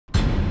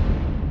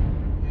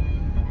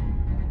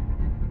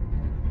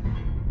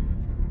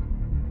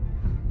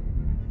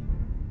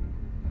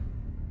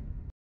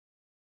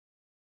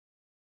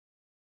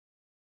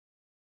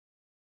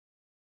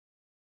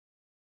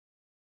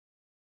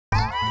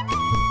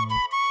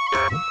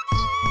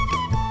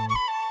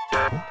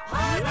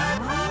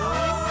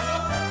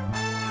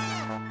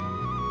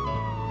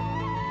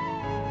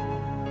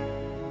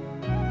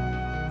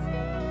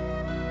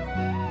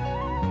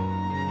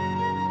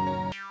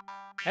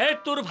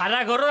তোৰ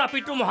ভাড়াঘৰৰ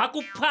আপিটো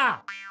মহাকুফা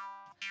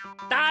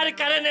তাৰ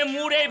কাৰণে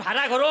মোৰ এই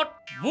ভাড়াঘৰত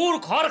মোৰ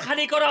ঘৰ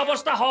খালি কৰা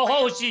অৱস্থা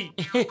হৈছি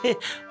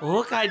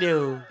ও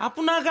কাইদেউ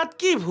আপোনাৰ গাত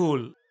কি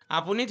ভুল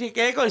আপুনি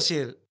ঠিকেই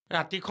কৈছিল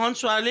ৰাতিখন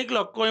ছোৱালীক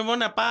লগ কৰিব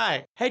নাপায়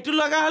সেইটো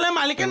লগা হলে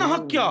মালিকে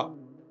নহক কিয়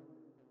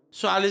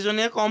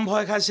ছোৱালীজনীয়ে কম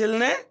ভয় খাইছিল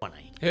নে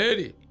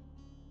হেৰি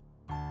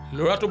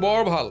ল'ৰাটো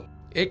বৰ ভাল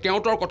এই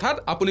কেওঁতৰ কথাত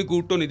আপুনি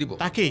গুৰুত্ব নিদিব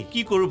তাকে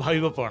কি কৰো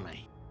ভাবিব পৰা নাই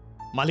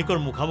মালিকৰ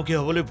মুখামুখি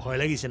হ'বলৈ ভয়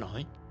লাগিছে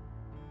নহয়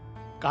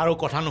কাৰো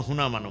কথা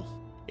নুশুনা মানুহ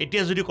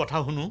এতিয়া যদি কথা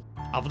শুনো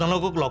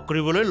আপোনালোকক লগ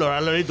কৰিবলৈ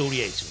লৰালৰি দৌৰি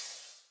আহিছো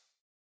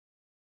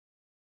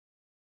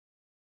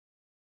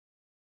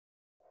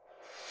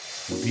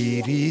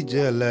बीड़ी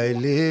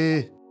जलाइले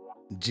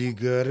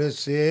जिगर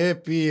से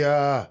पिया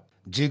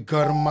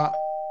जिगर मा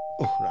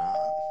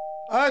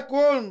आय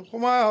कोन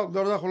সোমাই হক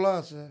দরজা খোলা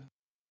আছে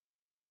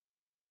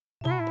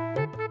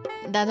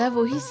দাদা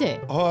বহিছে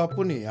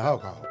আপুনি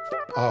আহক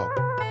আহক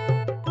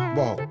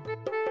বহক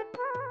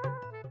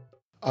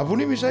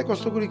আপুনি মিছাই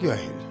কষ্ট কৰি কিয়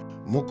আহিল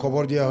মোক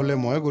খবৰ দিয়া হলে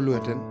মই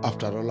গলোহেঁতেন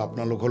আফটাৰ অল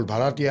আপোনালোক হল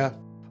ভাড়াটিয়া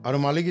আৰু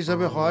মালিক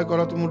হিচাপে সহায়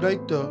কৰাটো মোৰ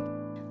দায়িত্ব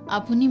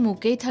আপুনি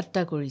মোকেই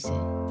ঠাট্টা কৰিছে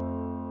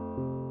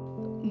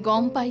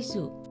গম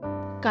পাইছো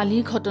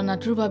কালিৰ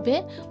ঘটনাটোৰ বাবে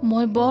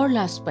মই বৰ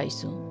লাজ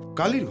পাইছো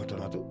কালিৰ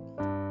ঘটনাটো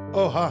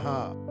হা হা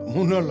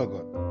মুনৰ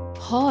লগত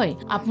হয়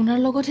আপোনাৰ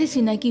লগতহে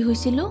চিনাকি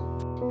হৈছিলো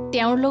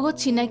তেওঁৰ লগত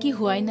চিনাকি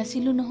হোৱাই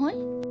নাছিলো নহয়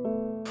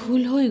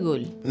ভুল হৈ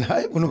গ'ল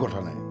নাই কোনো কথা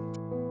নাই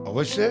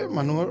অৱশ্যে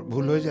মানুহৰ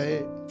ভুল হৈ যায়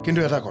কিন্তু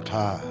এটা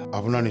কথা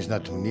আপোনাৰ নিচিনা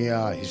ধুনীয়া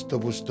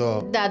হিষ্টপুষ্ট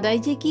দাদাই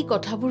যে কি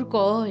কথাবোৰ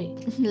কয়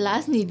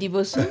লাজ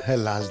নিদিবচোন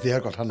লাজ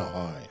দিয়াৰ কথা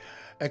নহয়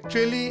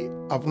একচুৱেলি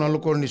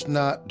আপোনালোকৰ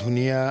নিচিনা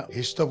ধুনীয়া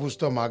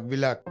হিষ্টপুষ্ট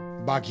মাকবিলাক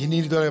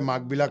বাঘিনীৰ দৰে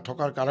মাকবিলাক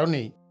থকাৰ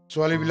কাৰণেই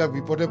ছোৱালীবিলাক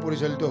বিপদে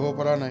পৰিচালিত হ'ব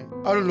পৰা নাই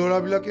আৰু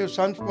ল'ৰাবিলাকেও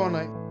চান্স পোৱা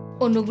নাই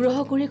অনুগ্ৰহ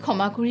কৰি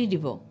ক্ষমা কৰি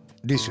দিব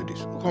দিছো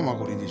ক্ষমা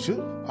কৰি দিছো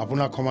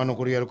আপোনাক ক্ষমা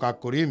নকৰি আৰু কাক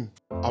কৰিম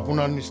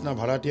আপোনাৰ নিচিনা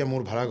ভাড়াটিয়া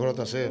মোৰ ভাড়া ঘৰত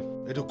আছে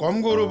এইটো কম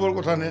গৌৰৱৰ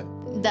কথা নে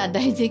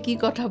দাদাই যে কি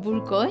কথাবোৰ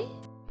কয়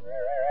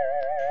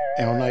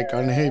এওঁ নাই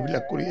কাৰণেহে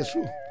এইবিলাক কৰি আছো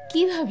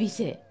কি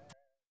ভাবিছে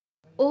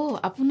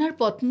আপোনাৰ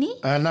পত্নী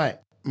নাই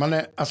মানে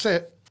আছে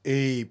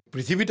এই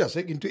পৃথিৱীত আছে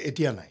কিন্তু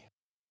এতিয়া নাই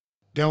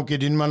তেওঁ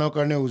কেইদিনমানৰ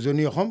কাৰণে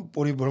উজনি অসম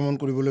পৰিভ্ৰমণ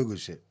কৰিবলৈ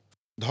গৈছে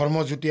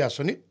ধৰ্মজ্যোতি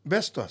আঁচনিত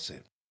ব্যস্ত আছে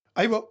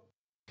আহিব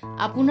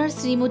আপোনাৰ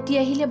শ্ৰীমতী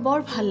আহিলে বৰ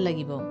ভাল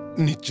লাগিব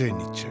নিশ্চয়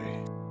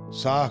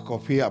চাহ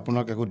কফি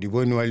আপোনাক একো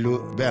দিবই নোৱাৰিলো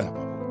বেয়া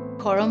নাপাব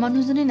ঘৰৰ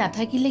মানুহজনে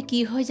নাথাকিলে কি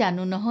হয়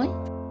জানো নহয়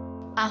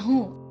আহো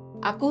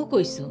আকৌ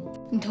কৈছো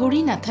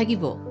ধৰি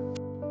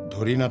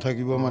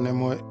নাথাকিব মানে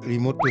মই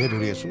ৰিমোটটোহে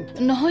ধৰি আছো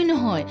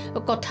নহয়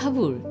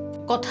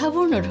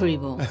কথাবোৰ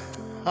নধৰিব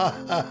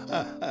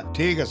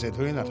ঠিক আছে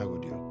ধৰি নাথাকো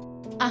দিয়ক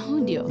আহো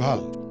দিয়ক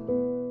ভাল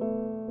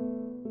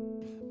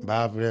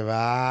বাপৰে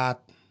বাপ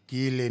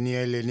কি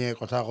লেনিয়াই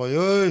কথা কয়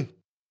ঐ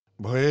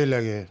ভয়ে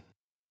লাগে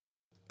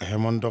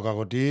হেমন্ত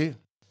কাকতি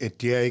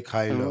এতিয়াই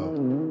খাই ল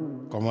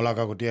কমলা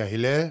কাকতি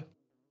আহিলে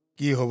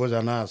কি হ'ব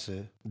জানা আছে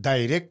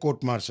ডাইৰেক্ট কোৰ্ট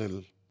মাৰ্চেল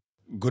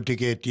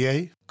গতিকে এতিয়াই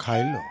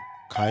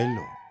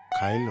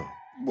খাই ল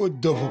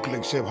বৈদ্য ভোক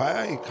লাগিছে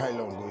ভাই খাই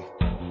লওঁগৈ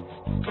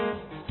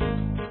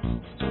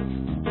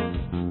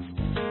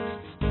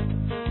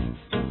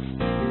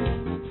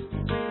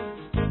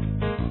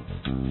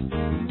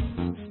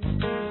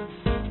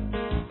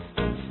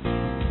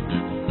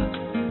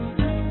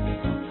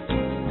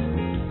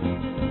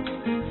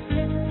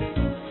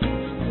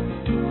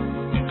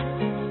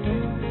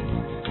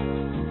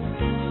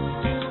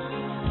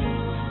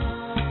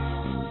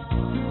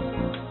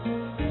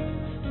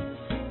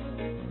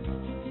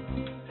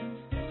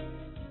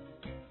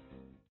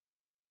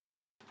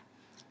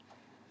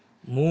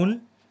মুন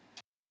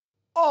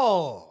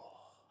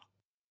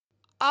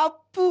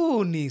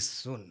আপুনি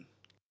চোন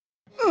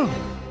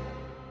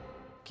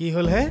কি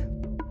হল হে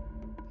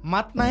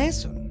মাত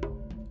নাইচোন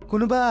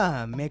কোনোবা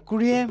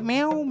মেকুৰীয়ে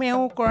মেও মেও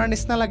কৰাৰ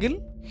নিচিনা লাগিল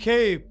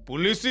সেই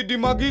পুলিচি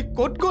দিমাগী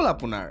ক'ত গ'ল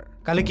আপোনাৰ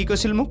কালি কি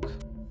কৈছিল মোক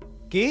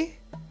কি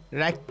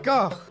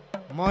ৰাক্ষস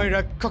মই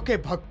ৰক্ষকে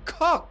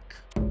ভক্ষক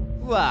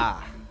ৱাহ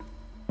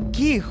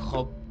কি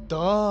শব্দ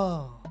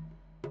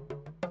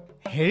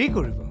হেৰি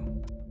কৰিব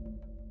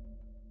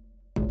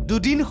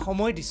দুদিন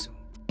সময় দিছো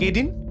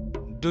কেইদিন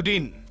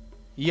দুদিন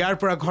ইয়াৰ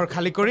পৰা ঘৰ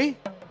খালি কৰি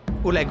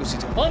ওলাই গুচি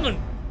যাম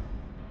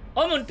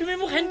অমন তুমি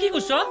মোক হেনকি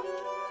কৈছ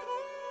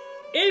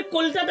এই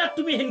কলকাতাত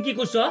তুমি হেনকি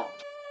কৈছ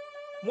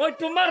মই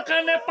তোমাৰ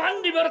কাৰণে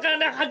পান দিবৰ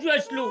কাৰণে সাজু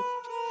আছিলো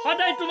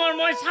সদায় তোমাৰ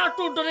মই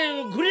চাহটোৰ দৰে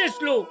ঘূৰি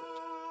আছিলো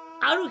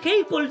আৰু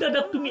সেই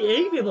কলকাতাত তুমি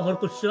এই ব্যৱহাৰ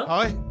কৰিছ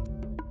হয়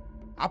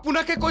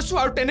আপোনাকে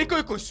কৈছো আৰু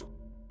তেনেকৈ কৈছো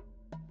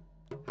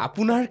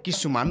আপোনাৰ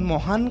কিছুমান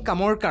মহান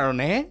কামৰ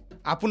কাৰণে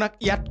আপোনাক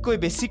ইয়াতকৈ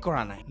বেছি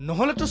কৰা নাই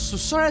নহলেতো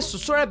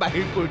সুচৰাই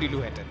বাহিৰ কৰি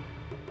দিলোহেঁতেন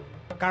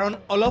কাৰণ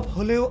অলপ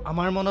হলেও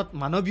আমাৰ মনত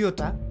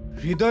মানৱীয়তা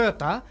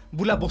হৃদয়তা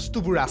বোলা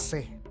বস্তুবোৰ আছে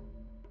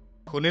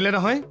শুনিলে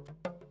নহয়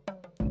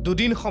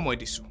দুদিন সময়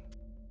দিছো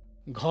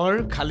ঘৰ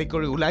খালি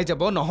কৰি ওলাই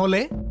যাব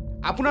নহলে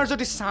আপোনাৰ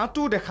যদি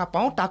চাহটো দেখা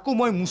পাওঁ তাকো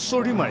মই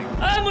মুচৰি মাৰিম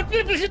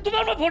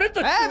তোমাৰ মই ভৰি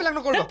এইবিলাক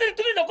নকৰিব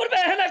তুমি নকৰিবা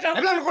এহেনা কাম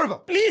এইবিলাক নকৰিব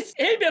প্লিজ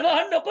এই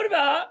ব্যৱহাৰ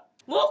নকৰিবা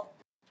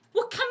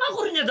মোক ক্ষমা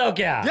কৰি নেদাও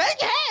কিয়া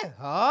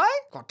হয়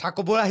কথা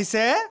ক'ব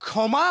আহিছে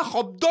ক্ষমা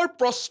শব্দৰ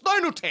প্ৰশ্নই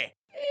নুঠে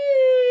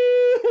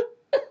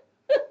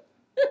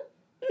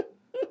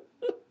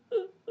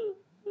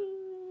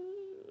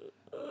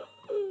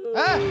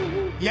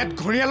ইয়াত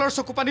ঘৰিয়ালৰ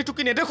চকু পানী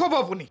টুকি নেদেখাব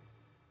আপুনি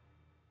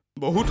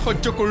বহুত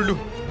সহ্য কৰিলো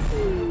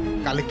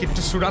কালি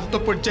কিন্তু চূড়ান্ত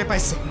পৰ্যায়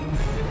পাইছে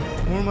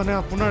মোৰ মানে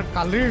আপোনাৰ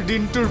কালিৰ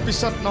দিনটোৰ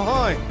পিছত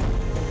নহয়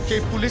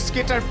সেই পুলিচ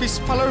কেইটাৰ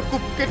পিছফালৰ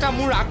কোপকেইটা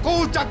মোৰ আকৌ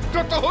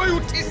জাগ্ৰত হৈ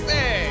উঠিছে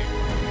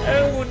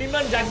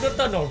ইমান জাগ্ৰত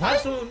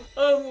নহবাচোন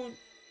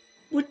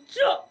বুঝছ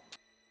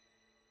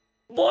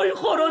মই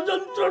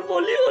ষড়যন্ত্ৰৰ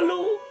বলি হলো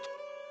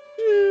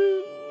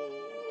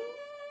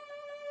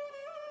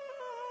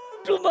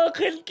তোমাক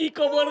কি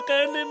কবৰ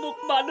কাৰণে মোক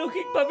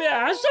মানসিকভাৱে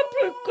আশা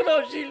প্ৰয়োগ কৰা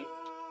হৈছিল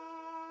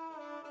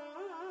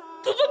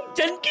তোমাক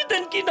যেনকি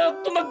তেনকি নাওক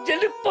তোমাক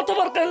জেলক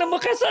পঠাবৰ কাৰণে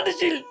মোক হেঁচা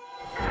দিছিল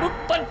মোক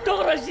বাধ্য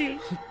কৰাইছিল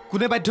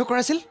কোনে বাধ্য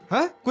কৰাইছিল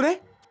হা কোনে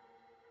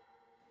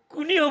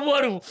কোনে হ'ব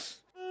আৰু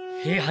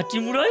সেই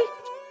হাতীমূৰাই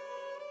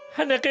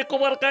সেনেকে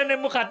কবৰ কাৰণে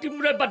মোক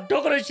হাতীমূৰাই বাধ্য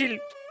কৰাইছিল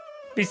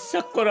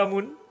বিশ্বাস কৰা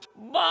মোন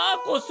বা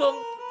কচম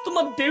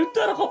তোমাক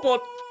দেউতাৰ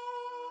শপত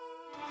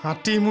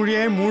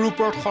হাতীমূৰীয়াই মোৰ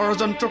ওপৰত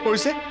ষড়যন্ত্ৰ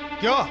কৰিছে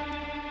কিয়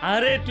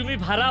আৰে তুমি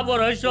ভাড়া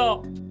বঢ়াইছ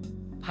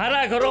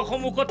ভাড়া ঘৰৰ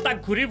সন্মুখত তাক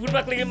ঘূৰি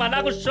ফুৰিবাক লাগি মানা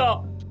কৰিছ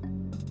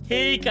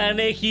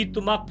সেইকাৰণে সি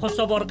তোমাক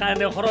ফচাবৰ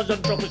কাৰণে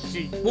ষড়যন্ত্ৰ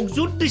কৰিছিল মোক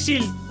জোঁট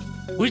দিছিল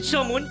বুজিছ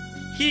মোন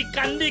সি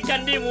কান্দি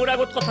কান্দি মোৰ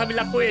আগত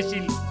কথাবিলাক কৈ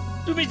আছিল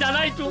তুমি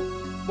জানাইতো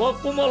মই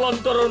কোমল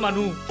অন্তৰৰ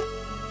মানুহ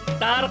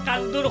তাৰ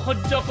কান্দোৰ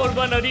সহ্য কৰিব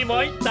নোৱাৰি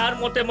মই তাৰ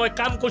মতে মই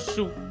কাম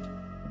কৰিছো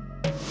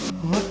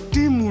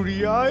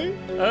হাতীমূৰীয়াই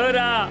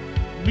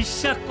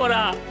বিশ্বাস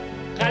কৰা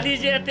কালি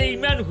যে ইয়াতে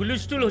ইমান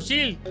হুলস্থুল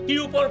হৈছিল সি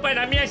ওপৰ পাই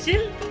নামি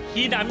আছিল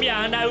সি নামি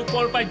অহা নাই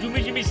ওপৰ পাই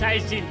জুমি জুমি চাই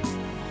আছিল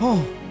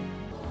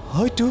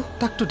হয়তো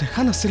তাকতো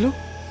দেখা নাছিলো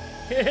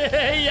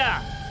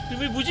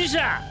তুমি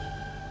বুজিছা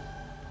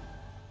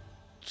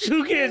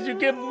চুকে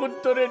চুকে মোৰ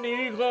দৰে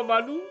নিৰীহ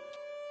মানুহ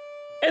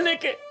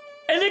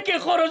এনেকে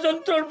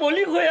ষড়যন্ত্ৰৰ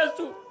বলি হৈ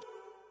আছো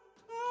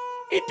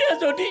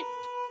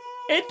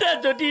এতিয়া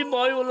যদি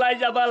মই ওলাই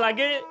যাব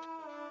লাগে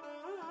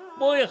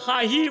মই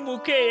হাঁহি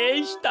মুখে এই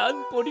স্থান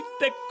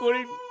পৰিত্যাগ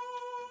কৰিম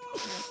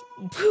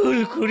ভুল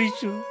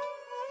কৰিছো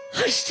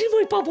শাস্তি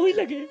মই পাবই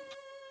লাগে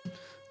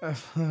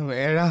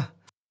এৰা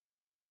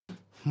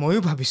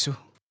ময়ো ভাবিছো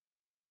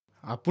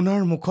আপোনাৰ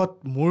মুখত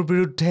মোৰ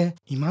বিৰুদ্ধে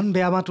ইমান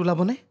বেয়া মাত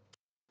ওলাবনে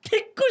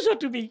ঠিক কৈছা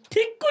তুমি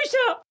ঠিক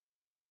কৈছা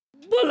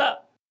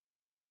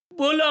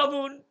বলা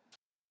মোন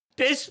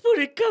তেজ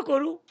পৰীক্ষা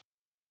কৰো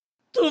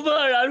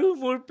তোমাৰ আৰু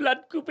মোৰ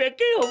প্লাট গ্ৰুপ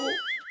একেই হ'ব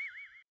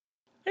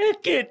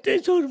একে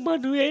তেজৰ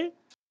মানুহে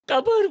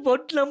কাবাৰ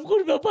বদনাম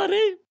কৰিব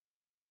পাৰে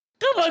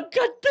কাবাক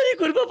গাদ্দাৰি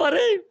কৰিব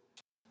পাৰে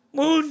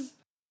মোন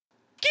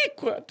কি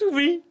কোৱা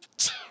তুমি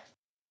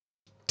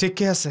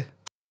ঠিকে আছে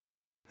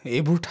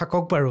এইবোৰ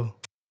থাকক বাৰু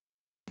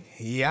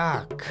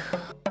ইয়াক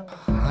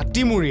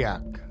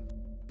হাতীমূৰীয়াক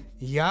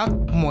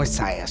মই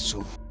চাই আছো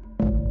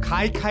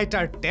খাই খাই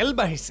তাৰ তেল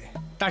বাঢ়িছে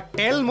তাৰ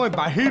তেল মই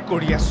বাহিৰ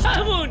কৰি আছো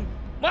মোন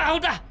মই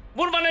আহোঁতা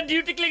মোৰ মানে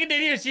ডিউটিক লাগি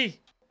দেৰি হৈছে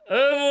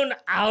মোন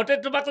আহোঁতে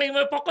তোমাক লাগি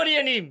মই পকৰি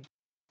আনিম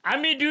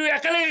আমি দুয়ো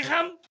একেলগে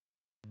খাম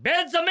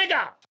বেজ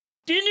জমেগা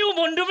তিনিও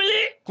বন্ধু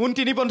মিলি কোন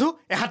তিনি বন্ধু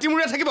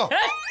হাতীমূৰীয়া থাকিব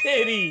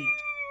হেৰি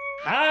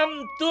হাম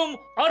তুম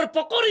আৰু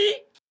পকৰি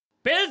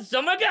বেজ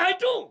জমেগা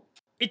হয়তো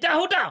ইটা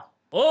হুটা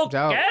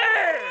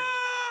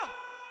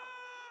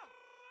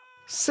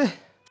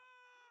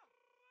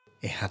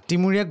এই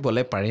হাতীমূৰীয়াক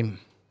বলে পাৰিম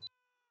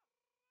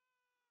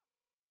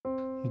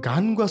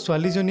গান গোৱা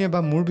ছোৱালীজনীয়ে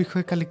বা মোৰ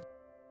বিষয়ে কালি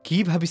কি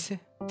ভাবিছে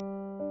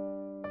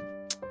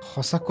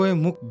সঁচাকৈ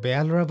মোক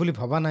বেয়া ল'ৰা বুলি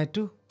ভবা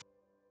নাইতো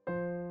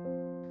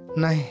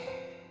নাই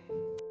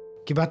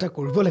কিবা এটা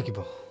কৰিব লাগিব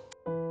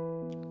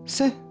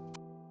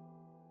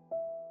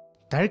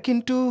তাৰ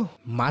কিন্তু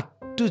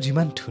মাতটো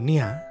যিমান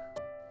ধুনীয়া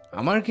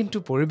আমাৰ কিন্তু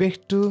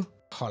পৰিৱেশটো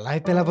সলাই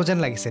পেলাব যেন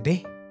লাগিছে দেই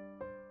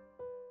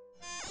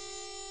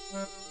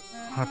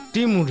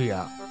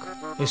হাতীমূৰীয়াক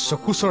এই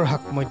চকুচৰ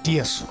হাক মই দি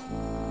আছো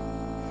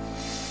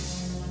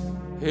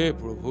হে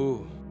প্ৰভু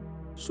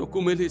চকু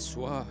মেলি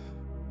চোৱা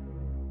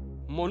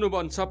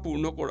মনোবাঞ্ছা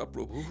পূৰ্ণ কৰা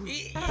প্ৰভু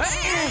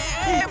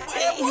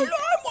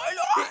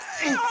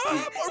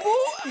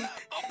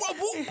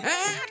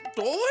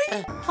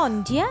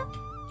সন্ধিয়া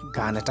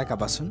গান এটা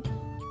গাবাচোন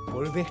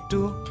পৰিৱেশটো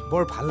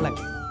বৰ ভাল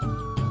লাগে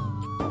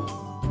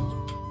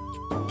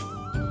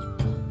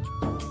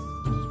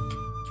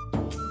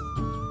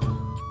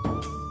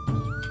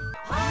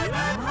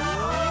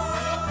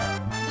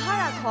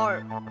ভাড়াঘৰ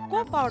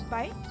co-powered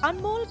by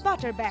Anmol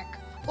Butter Bag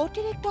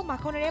অতিৰিক্ত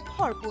মাখনেৰে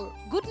ভৰপুৰ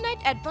good night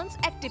advance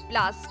active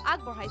plus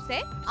আগবঢ়াইছে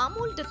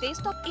Amul the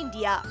taste of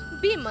India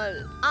Bimal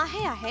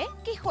আহে আহে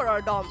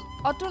কিশোৰৰ দম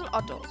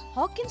অটল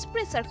Hawkins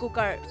pressure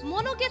cooker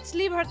মনোগেটছ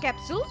liver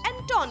capsule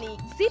and tonic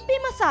GP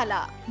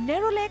masala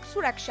Nerolac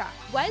সুৰক্ষা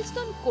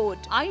ৱাইল্ডষ্টন কোড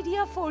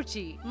আইডিয়া 4G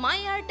মাই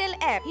Airtel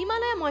app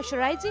Himalaya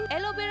moisturising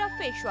aloe vera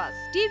face wash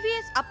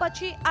TVS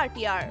Apache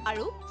RTR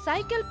আৰু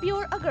cycle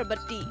পিয়ৰ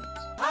আগৰবত্তি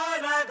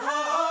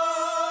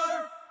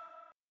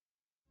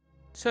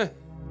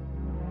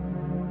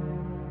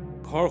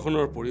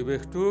ঘৰখনৰ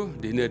পৰিৱেশটো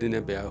দিনে দিনে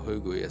বেয়া হৈ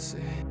গৈ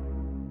আছে।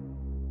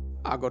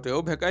 আগতেও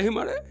ভেকাহি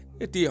মাৰে,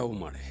 এতিয়াও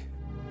মাৰে।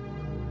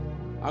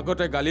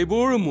 আগতে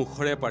গালিবোৰ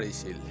মুখৰে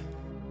পাৰিছিল,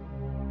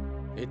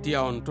 এতিয়া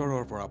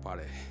অন্তৰৰ পৰা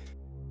পাৰে।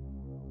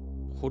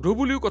 সোধো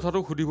বুলিও কথাটো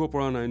সুধিব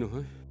পৰা নাই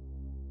নহয়।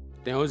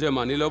 তেওঁ যে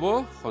মানি ল'ব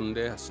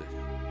সন্দেহ আছে।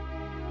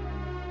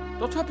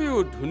 তথাপিও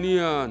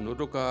ধুনীয়া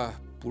নতুকা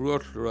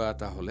পুৰঠ ল'ৰা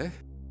এটা হ'লে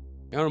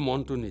এওঁৰ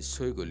মনটো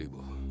নিশ্চয় গলিব।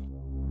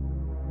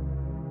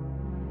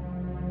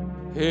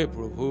 হে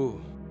প্ৰভু,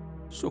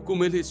 চকু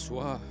মেলি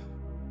চোৱা,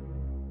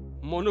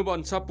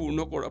 মনোবাঞ্ছা পূৰ্ণ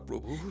কৰা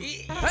প্ৰভু।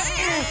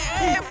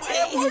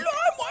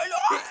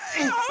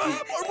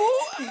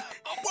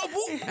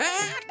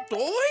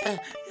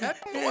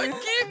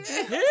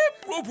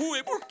 প্ৰভু,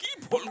 এইবোৰ কি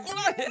ভুল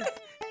কৰা হে?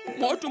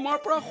 মই তোমাৰ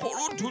পৰা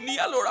সৰু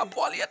ধুনীয়া ল'ৰা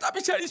পোৱালি এটা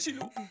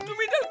বিচাৰিছিলো।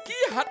 তুমি ডাল কি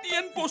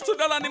হাতীয়েন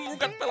বস্তুডাল আনি মোৰ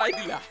গাত পেলাই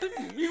দিলা।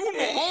 তুমিও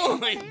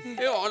নহয়,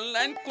 এই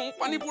অনলাইন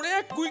কোম্পানীবোৰে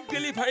কুইক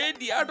ডেলিভাৰী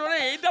দিয়াৰ দৰে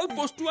এইডাল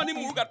বস্তু আনি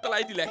মোৰ গাত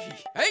পেলাই দিলাহি।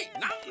 এই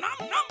নাম নাম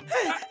নাম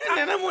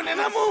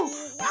নেনামো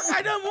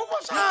কাইদেউ মোক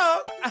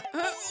বচাওক।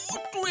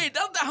 তোৰ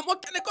এইডাল দেহ মই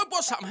কেনেকৈ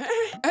বচাম হে?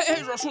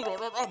 ৰচোন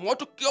মই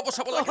তোক কিয়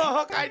বচাব লাগে?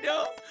 কাইদেউ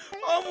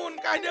মোন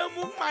কাইদেউ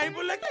মোক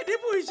মাৰিবলৈ খেদি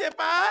ফুৰিছে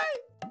পাই।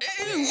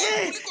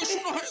 কৈছো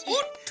নহয়,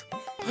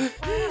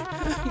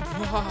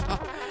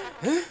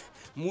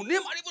 মোনে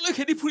মাৰিবলৈ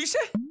খেদি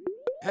ফুৰিছে?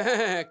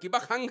 কিবা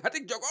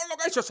সাংঘাতিক জগৰ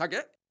লগাইছ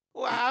চাগে।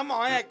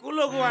 মই একো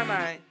লগোৱা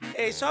নাই,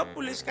 এই চব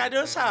পুলিচ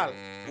কাইদেউ চাল।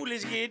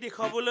 পুলিচগিৰি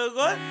দেখুৱাবলৈ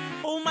গৈ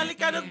সৌ মালিক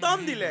কাইদেউক দম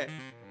দিলে,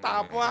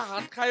 তাৰ পৰা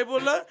হাত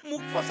খাৰিবলৈ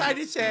মোক ফচাই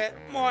দিছে।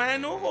 মই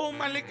হেনো সৌ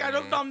মালিক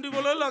কাইদেউক দম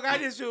দিবলৈ লগাই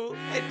দিছো।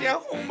 এতিয়া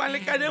সৌ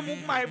মালিক কাইদেউ মোক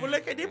মাৰিবলৈ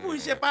খেদি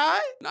ফুৰিছে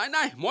পাই। নাই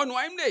নাই, মই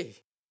নোৱাৰিম দেই।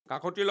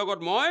 কাকতিৰ লগত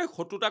মই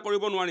শত্ৰুতা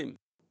কৰিব নোৱাৰিম।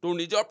 তোৰ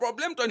নিজৰ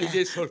প্ৰব্লেম তই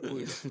নিজেই চল্ভ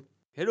কৰিলি।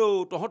 হেৰৌ,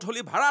 তহঁত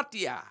হলি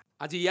ভাড়াতীয়া।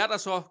 আজি ইয়াত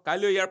আছ,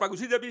 কাইলৈ ইয়াৰ পৰা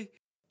গুচি যাবি।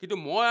 কিন্তু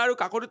মই আৰু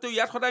কাকতিটো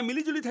ইয়াত সদায়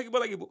মিলিজুলি থাকিব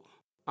লাগিব।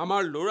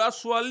 আমাৰ ল'ৰা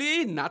ছোৱালী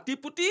নাতি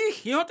পুতি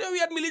সিহঁতেও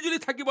ইয়াত মিলিজুলি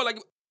থাকিব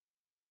লাগিব।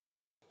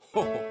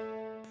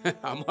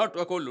 আমাৰতো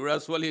আকৌ ল'ৰা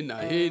ছোৱালী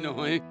নাহেই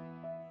নহয়।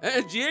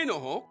 যিয়েই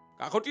নহওক,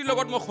 কাকতিৰ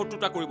লগত মই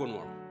শত্ৰুতা কৰিব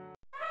নোৱাৰো।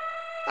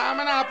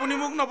 তাৰমানে আপুনি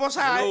মোক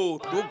নবচাই?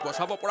 তোক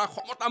বচাব পৰা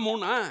ক্ষমতা মোৰ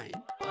নাই।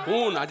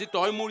 শুন, আজি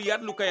তই মোৰ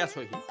ইয়াত লুকাই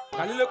আছহি,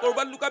 কালিলৈ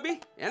ক'ৰবাত লুকাবি।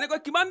 এনেকৈ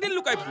কিমান দিন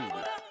লুকাই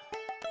ফুৰিবি?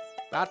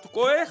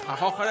 তাতকৈ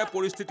সাহসেৰে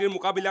পৰিস্থিতিৰ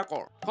মোকাবিলা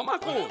কৰ। ক্ষমা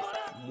কৰ,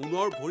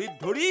 মোনৰ ভৰিত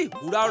ধৰি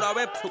হুৰা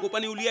উৰাৱে চকু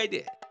পানী উলিয়াই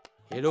দে।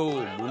 হেৰৌ,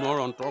 মোনৰ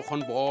অন্তৰখন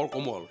বৰ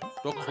কোমল,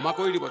 তোক ক্ষমা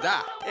কৰি দিব যা।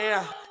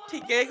 এয়া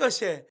ঠিকেই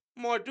কৈছে,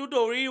 মইতো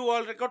দৌৰি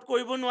ৱৰ্ল্ড ৰেকৰ্ড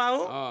কৰিব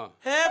নোৱাৰো।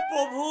 হে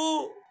প্ৰভু,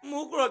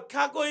 মোক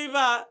ৰক্ষা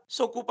কৰিবা।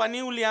 চকু পানী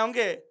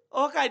উলিয়াওগে।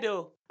 কাইদেউ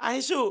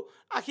আহিছো,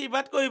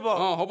 আশীৰ্বাদ কৰিব।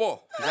 হ'ব।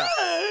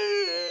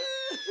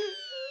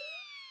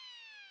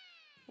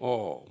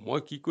 মই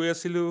কি কৈ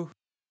আছিলো?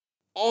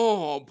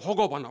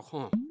 ভগৱানক।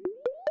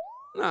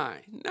 নাই,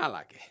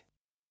 নালাগে।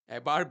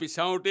 এবাৰ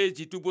বিচাৰোঁতেই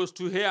যিটো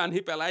বস্তুহে আনি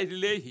পেলাই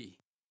দিলেহি।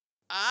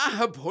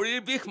 ভৰিৰ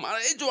বিষ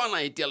মাৰেই যোৱা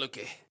নাই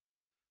এতিয়ালৈকে।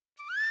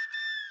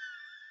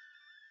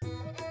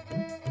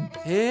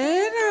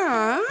 হেৰা,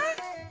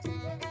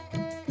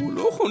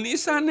 বোলো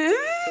শুনিছানে?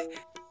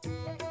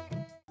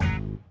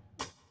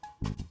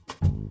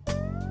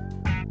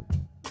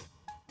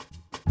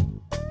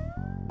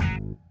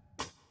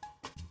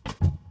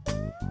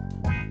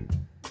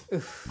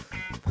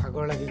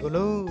 ভাগৰ লাগি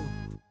গ'লো।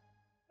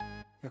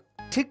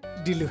 ঠিক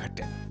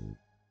দিলোহেঁতেন।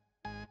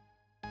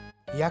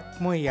 ইয়াক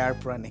মই ইয়াৰ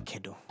পৰা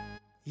নেখেদো,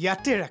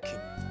 ইয়াতে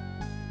ৰাখিম।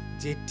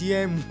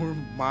 যেতিয়াই মোৰ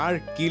মাৰ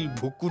কিল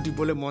ভুকু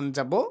দিবলৈ মন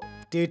যাব,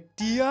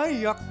 তেতিয়াই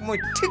ইয়াক মই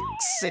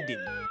ঠিকছে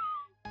দিম।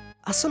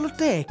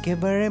 আচলতে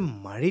একেবাৰে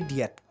মাৰি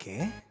দিয়াতকে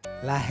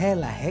লাহে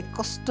লাহে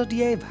কষ্ট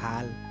দিয়াই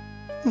ভাল।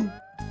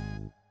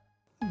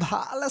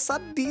 ভাল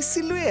এচাত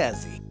দিছিলোৱে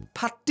আজি,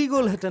 ফাটি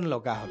গ'লহেঁতেন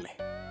লগা হ'লে।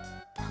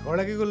 ভাগৰ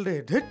লাগি গ'ল দেই,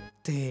 ধেৎ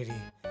তেৰি।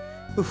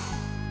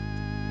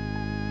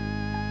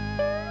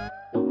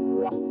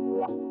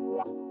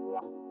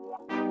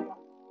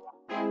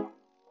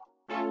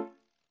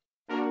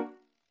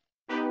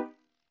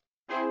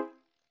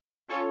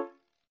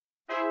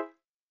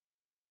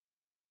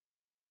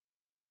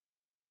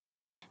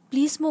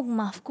 প্লিজ মোক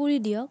মাফ কৰি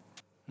দিয়ক।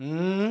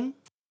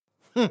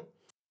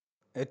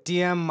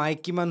 এতিয়া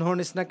মাইকী মানুহৰ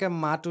নিচিনাকে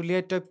মাত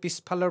উলিয়াই তই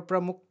পিছফালৰ পৰা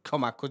মোক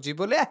ক্ষমা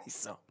খুজিবলৈ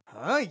আহিছ?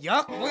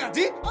 ইয়াক মই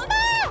আজি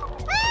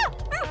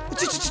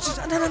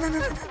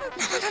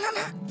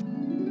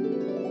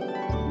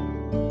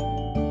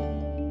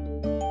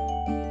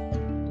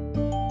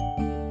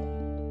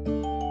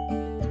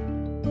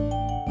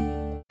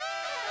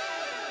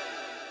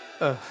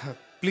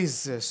প্লিজ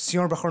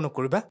চিঞৰ বাখৰ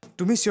নকৰিবা।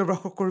 তুমি চিঞৰ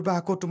বাখৰ কৰিবা,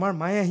 আকৌ তোমাৰ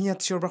মায়ে আহি ইয়াত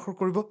চিঞৰ বাখৰ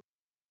কৰিব।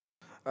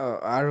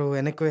 আৰু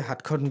এনেকৈ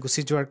হাতখন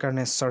গুচি যোৱাৰ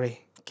কাৰণে চৰি।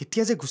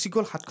 কেতিয়া যে গুচি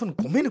গ'ল হাতখন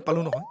গমেই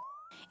নাপালোঁ নহয়।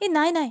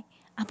 নাই নাই,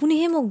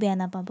 আপুনিহে মোক বেয়া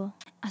নাপাব।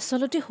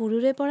 আচলতে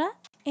সৰুৰে পৰা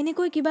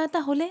এনেকৈ কিবা এটা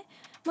হ'লে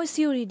মই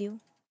চিঞৰি দিওঁ,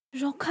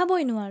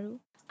 ৰখাবই নোৱাৰোঁ।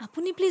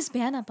 আপুনি প্লিজ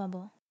বেয়া নাপাব।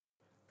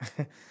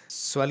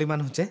 ছোৱালী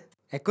মানুহ যে,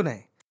 একো নাই।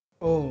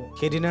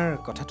 সেইদিনাৰ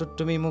কথাটোত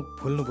তুমি মোক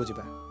ভুল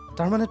নুবুজিবা।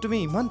 তাৰমানে তুমি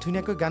ইমান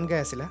ধুনীয়াকৈ গান গাই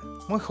আছিলা,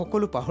 মই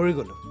সকলো পাহৰি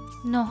গ'লোঁ।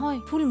 নহয়,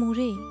 ভুল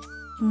মোৰেই।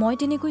 মই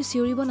তেনেকৈ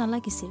চিঞৰিব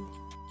নালাগিছিল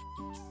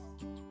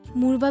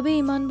মোৰ বাবে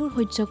ইমানবোৰ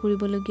সহ্য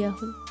কৰিবলগীয়া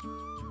হ'ল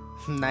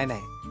নাই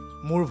নাই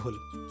মোৰ ভুল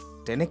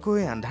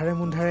তেনেকৈ আন্ধাৰে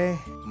মুন্ধাৰে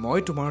মই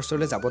তোমাৰ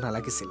ওচৰলৈ যাব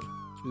নালাগিছিল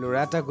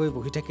ল'ৰা এটা গৈ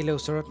বহি থাকিলে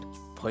ওচৰত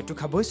ভয়টো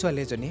খাবই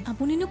ছোৱালী এজনীয়ে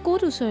আপুনিনো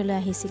ক'ত ওচৰলৈ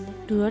আহিছিলে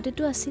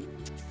দূৰতেতো আছিল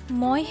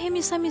মইহে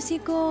মিছামিছি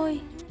কৈ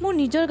মোৰ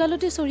নিজৰ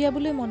গালতে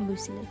চৰিয়াবলৈ মন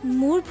গৈছিলে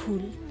মোৰ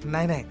ভুল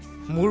নাই নাই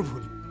মোৰ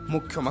ভুল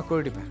মোক ক্ষমা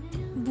কৰি দিবা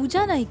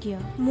বুজা নাই কিয়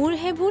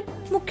মোৰহে ভুল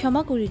মোক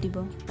ক্ষমা কৰি দিব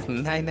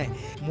নাই নাই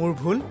মোৰ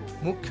ভুল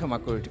মোক ক্ষমা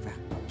কৰি দিবা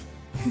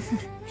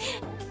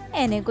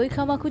এনেকৈ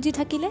ক্ষমা খুজি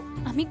থাকিলে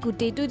আমি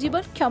গোটেইটো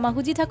জীৱন ক্ষমা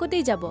খুজি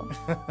থাকোঁতেই যাব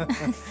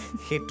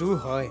সেইটো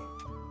হয়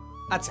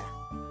আচ্ছা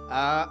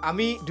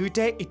আমি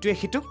দুইটাই ইটোৱে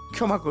সিটোক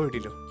ক্ষমা কৰি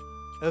দিলোঁ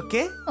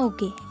অ'কে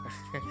অ'কে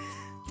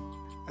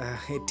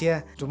এতিয়া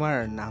তোমাৰ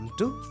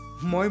নামটো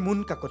মই মুন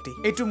কাকতি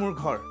এইটো মোৰ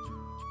ঘৰ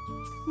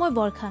মই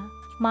বৰ্ষা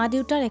মা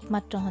দেউতাৰ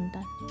একমাত্ৰ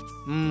সন্তান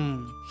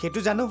সেইটো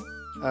জানো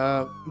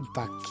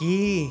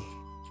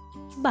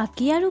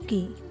বাকী আৰু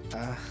কি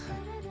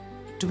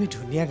তুমি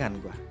ধুনীয়া গান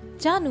গোৱা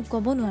জানো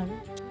ক'ব নোৱাৰোঁ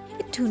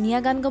এই ধুনীয়া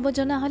গান গাব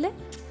জনা হ'লে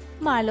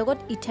মাৰ লগত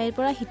ইঠাইৰ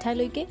পৰা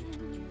সিঠাইলৈকে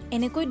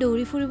এনেকৈ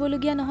দৌৰি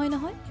ফুৰিবলগীয়া নহয়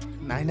নহয়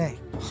নাই নাই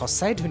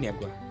সঁচাই ধুনীয়া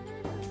গোৱা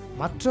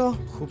মাত্ৰ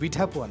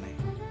সুবিধা পোৱা নাই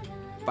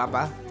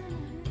পাবা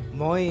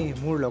মই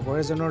মোৰ লগৰ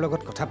এজনৰ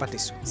লগত কথা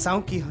পাতিছোঁ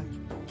চাওঁ কি হয়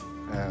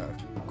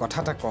কথা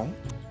এটা কওঁ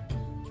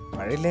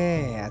পাৰিলে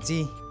আজি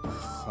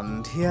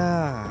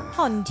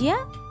সন্ধিয়া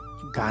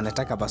গান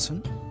এটা গাবাচোন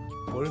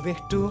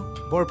পৰিৱেশটো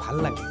বৰ ভাল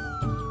লাগে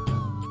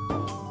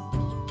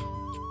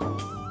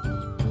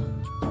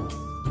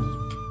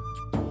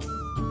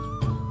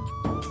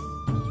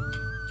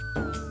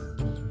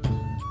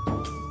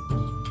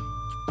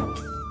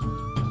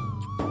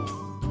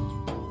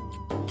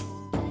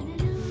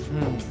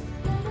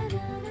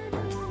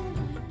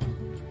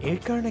এই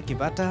কাৰণে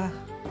কিবা এটা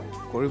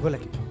কৰিব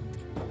লাগিব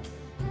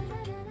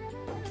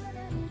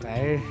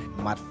তাইৰ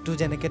মাতটো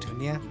যেনেকৈ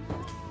ধুনীয়া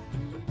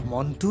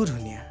মনটোও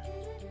ধুনীয়া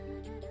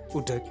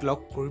উদয়ক লগ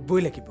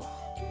কৰিবই লাগিব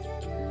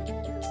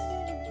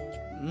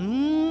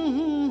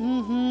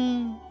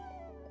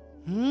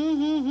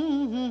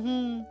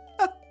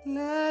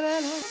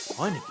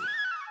হয় নেকি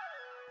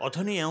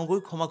অথনি এওঁ গৈ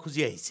ক্ষমা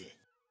খুজি আহিছে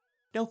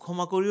তেওঁ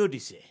ক্ষমা কৰিও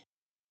দিছে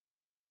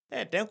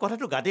তেওঁ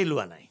কথাটো গাতেই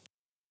লোৱা নাই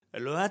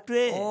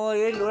ল'ৰাটোৱে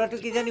এই ল'ৰাটো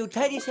কিজানি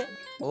উঠাই দিছে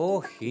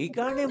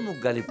সেইকাৰণে মোক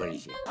গালি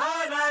পাৰিছে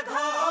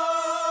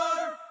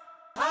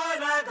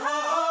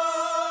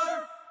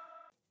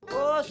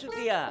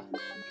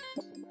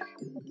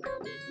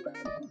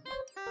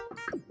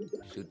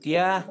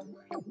চুতীয়া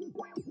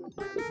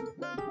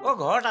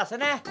ঘৰত আছে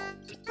নে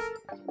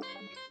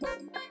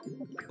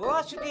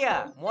চুতীয়া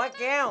মই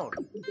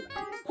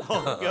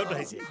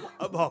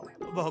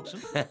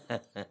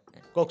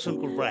কওকচোন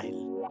ক'ৰ পৰা আহিল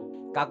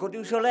কাকতি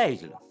ওচৰলৈ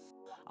আহিছিলো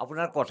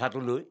আপোনাৰ কথাটো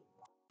লৈ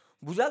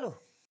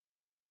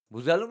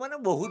বুজালো মানে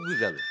বহুত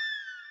বুজালো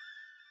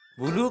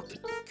বোলো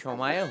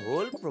ক্ষমাই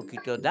হ'ল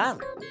প্ৰকৃত দান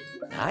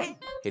নাই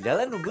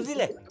সেইডালে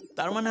নুবুজিলে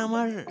তাৰমানে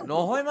আমাৰ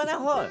নহয় মানে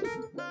হয়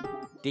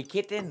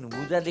তেখেতে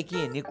নুবুজা দেখি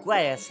এনেকুৱা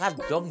এচাত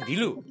দম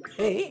দিলো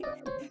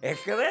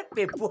একেবাৰে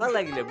পেপুৱা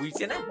লাগিলে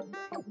বুজিছেনে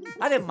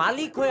আৰে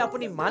মালিক হৈ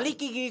আপুনি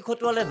মালিকীগিৰি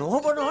খটুৱালে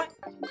নহ'ব নহয়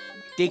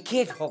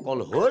তেখেতসকল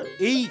হ'ল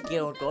এই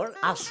কেওঁতৰ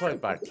আশ্ৰয়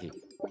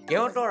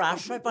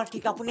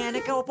প্ৰাৰ্থীক আপুনি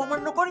এনেকে অপমান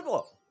নকৰিব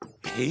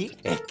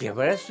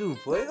একেবাৰে চুপ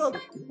হৈ গ'ল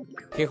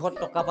শেষত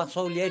টকা পাঁচশ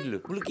উলিয়াই দিলো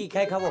বোলো কি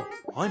খাই খাব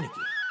হয়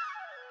নেকি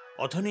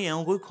অথনি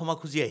এওঁ গৈ ক্ষমা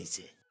খুজি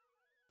আহিছে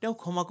তেওঁ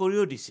ক্ষমা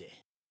কৰিও দিছে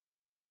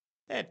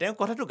তেওঁ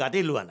কথাটো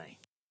গাতেই লোৱা নাই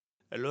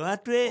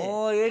ল'ৰাটোৱে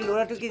এই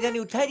ল'ৰাটো কিজানি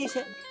উঠাই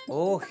দিছে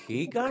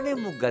সেইকাৰণে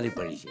মোক গালি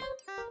পাৰিছে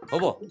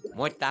হ'ব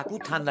মই তাকো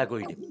ঠাণ্ডা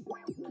কৰি দিম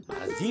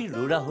আজিৰ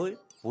ল'ৰা হৈ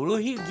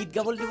পৰহিৰ গীত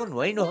গাবলৈ দিব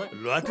নোৱাৰি নহয়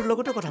ল'ৰাটোৰ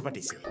লগতে কথা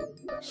পাতিছে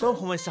চব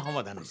সমস্যা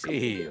সমাধান হৈছে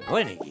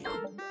হয় নেকি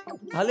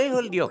ভালেই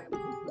হ'ল দিয়ক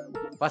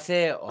পাছে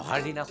অহাৰ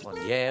দিনা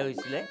সন্ধিয়াই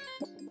হৈছিলে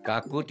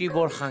কাকতি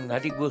বৰ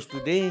সাংঘাতিক বস্তু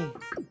দেই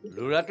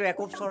ল'ৰাটো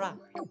একো চৰা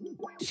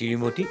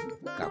শ্ৰীমতীক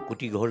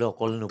কাকতি ঘৰলৈ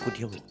অকল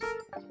নপঠিয়াব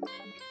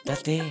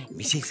তাতে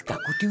মিছেছ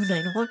কাকতিও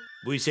নাই নহয়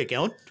বুজিছে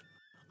কেওঁত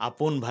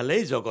আপোন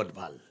ভালেই জগত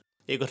ভাল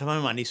এই কথা মই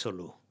মানি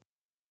চলো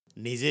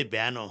নিজে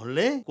বেয়া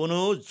নহ'লে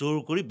কোনেও জোৰ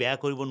কৰি বেয়া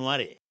কৰিব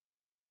নোৱাৰে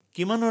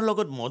কিমানৰ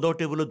লগত মদৰ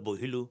টেবুলত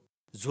বহিলোঁ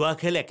জুৱা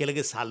খেল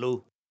একেলগে চালোঁ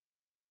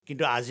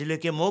কিন্তু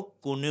আজিলৈকে মোক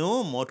কোনেও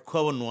মদ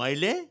খুৱাব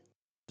নোৱাৰিলে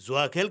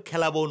জুৱা খেল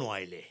খেলাবও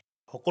নোৱাৰিলে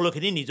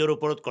সকলোখিনি নিজৰ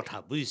ওপৰত কথা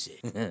বুজিছে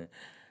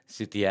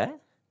চুতীয়া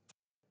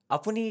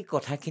আপুনি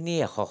কথাখিনি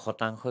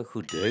 100%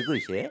 শুদ্ধই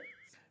কৈছে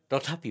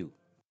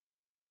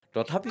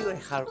তথাপিও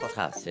এষাৰ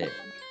কথা আছে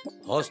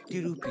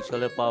হস্তিৰো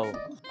পিছলে পাওঁ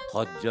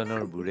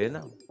সজ্জনৰ বুৰে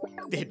নাও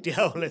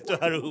তেতিয়াহ'লেতো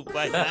আৰু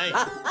উপায় নাই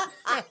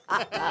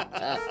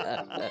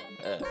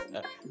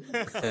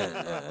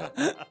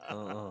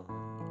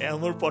এওঁ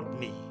মোৰ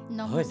পত্নী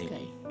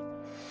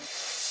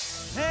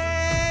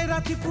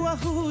ৰাতিপুৱা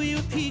শুই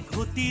উঠি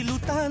ঘটি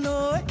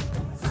লুটালৈ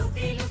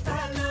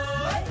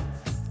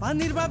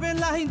পানীৰ বাবে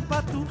লাইন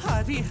পাতো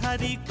হাৰি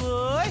হাৰি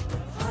কৈ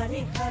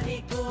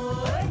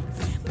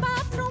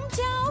বাথৰুম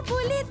যাওঁ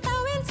বুলি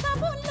টাৱেল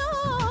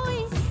চাবলৈ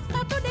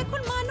তাতো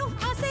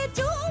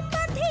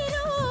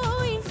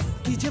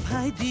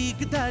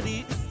দিগদাৰি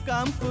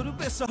কাম কৰো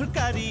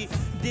বেচৰকাৰী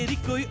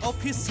দেৰিকৈ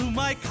অফিচ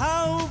সোমাই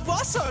খাওঁ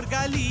বছৰ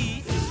গালি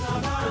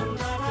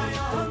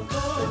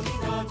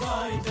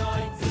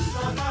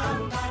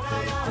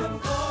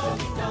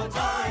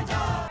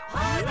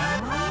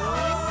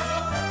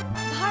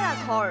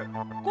ভাড়াঘৰ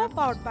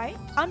co-powered by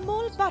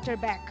Anmol Butter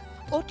Bag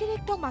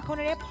অতিৰিক্ত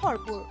মাখনেৰে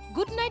ভৰপুৰ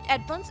good night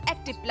advance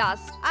active plus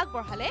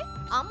আগবঢ়ালে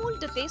Amul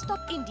the taste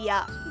of India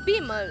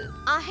Bimal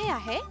আহে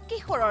আহে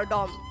কিশোৰৰ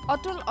দম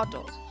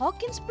অটল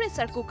Hawkins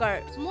pressure cooker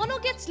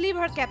মনোগেটছ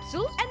liver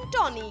capsule and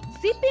tonic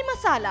GP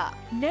masala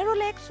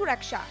Nerolac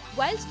সুৰক্ষা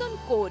ৱাইল্ডষ্টন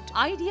কোড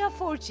আইডিয়া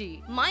 4G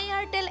মাই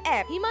Airtel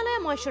app Himalaya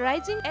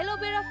moisturising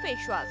aloe vera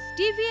face wash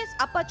TVS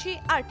Apache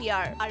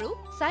RTR আৰু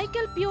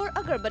cycle পিয়ৰ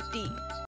আগৰবত্তি